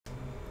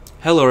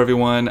Hello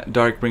everyone,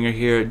 Darkbringer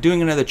here,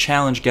 doing another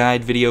challenge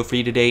guide video for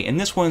you today, and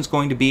this one's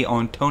going to be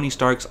on Tony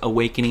Stark's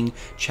Awakening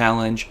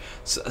Challenge.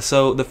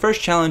 So the first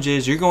challenge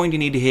is you're going to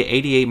need to hit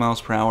 88 miles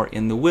per hour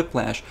in the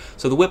Whiplash.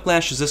 So the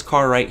Whiplash is this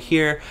car right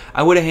here.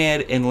 I would have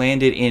had and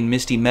landed in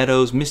Misty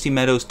Meadows. Misty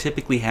Meadows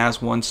typically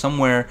has one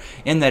somewhere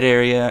in that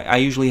area. I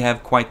usually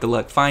have quite the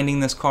luck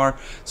finding this car.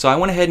 So I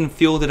went ahead and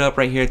fueled it up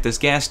right here at this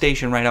gas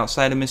station right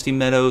outside of Misty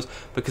Meadows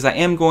because I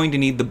am going to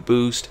need the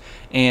boost.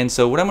 And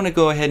so what I'm going to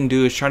go ahead and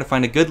do is try to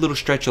find a good little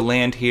stretch of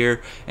land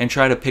here and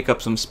try to pick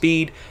up some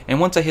speed. And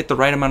once I hit the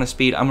right amount of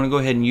speed, I'm going to go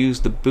ahead and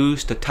use the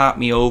boost to top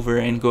me over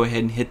and go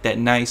ahead and hit that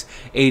nice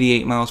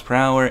 88 miles per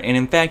hour. And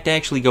in fact,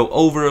 actually go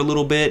over a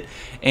little bit.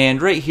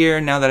 And right here,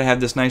 now that I have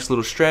this nice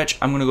little stretch,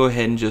 I'm going to go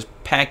ahead and just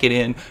pack it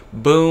in.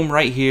 Boom,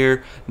 right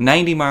here,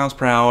 90 miles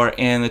per hour,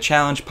 and the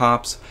challenge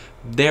pops.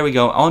 There we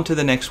go, on to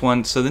the next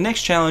one. So the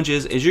next challenge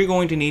is you're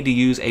going to need to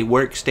use a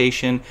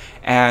workstation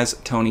as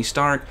Tony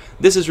Stark.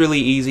 This is really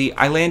easy.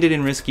 I landed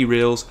in Risky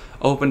Reels,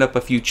 opened up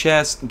a few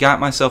chests, got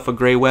myself a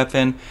gray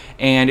weapon,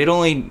 and it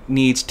only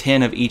needs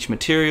 10 of each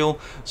material.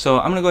 So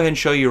I'm going to go ahead and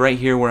show you right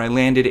here where I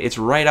landed. It's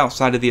right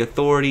outside of the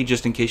Authority,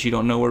 just in case you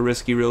don't know where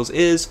Risky Reels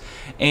is.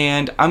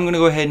 And I'm going to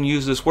go ahead and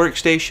use this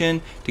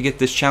workstation to get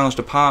this challenge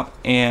to pop,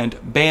 and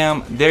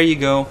bam, there you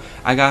go.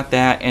 I got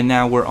that, and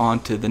now we're on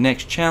to the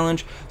next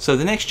challenge. So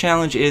the next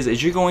challenge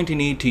is you're going to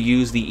need to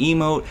use the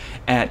emote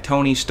at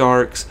Tony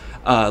Stark's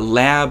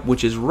lab,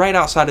 which is right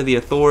outside of the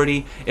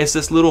Authority. It's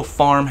this little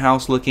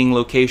farmhouse looking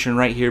location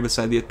right here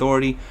beside the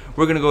Authority.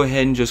 We're gonna go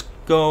ahead and just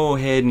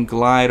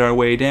glide our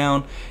way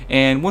down,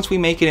 and once we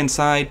make it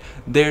inside,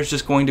 there's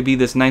just going to be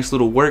this nice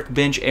little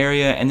workbench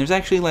area, and there's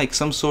actually like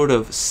some sort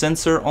of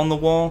sensor on the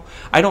wall.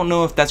 I don't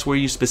know if that's where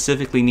you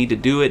specifically need to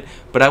do it,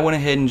 but I went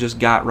ahead and just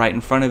got right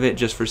in front of it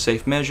just for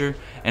safe measure,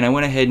 and I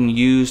went ahead and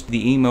used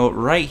the emote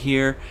right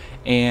here.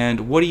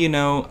 And what do you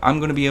know, I'm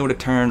going to be able to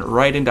turn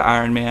right into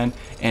Iron Man,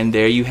 and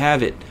there you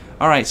have it.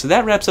 Alright, so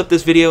that wraps up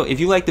this video. If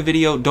you liked the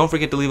video, don't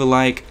forget to leave a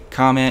like,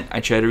 comment. I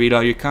try to read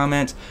all your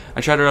comments.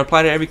 I try to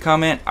reply to every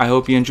comment. I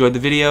hope you enjoyed the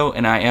video,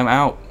 and I am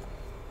out.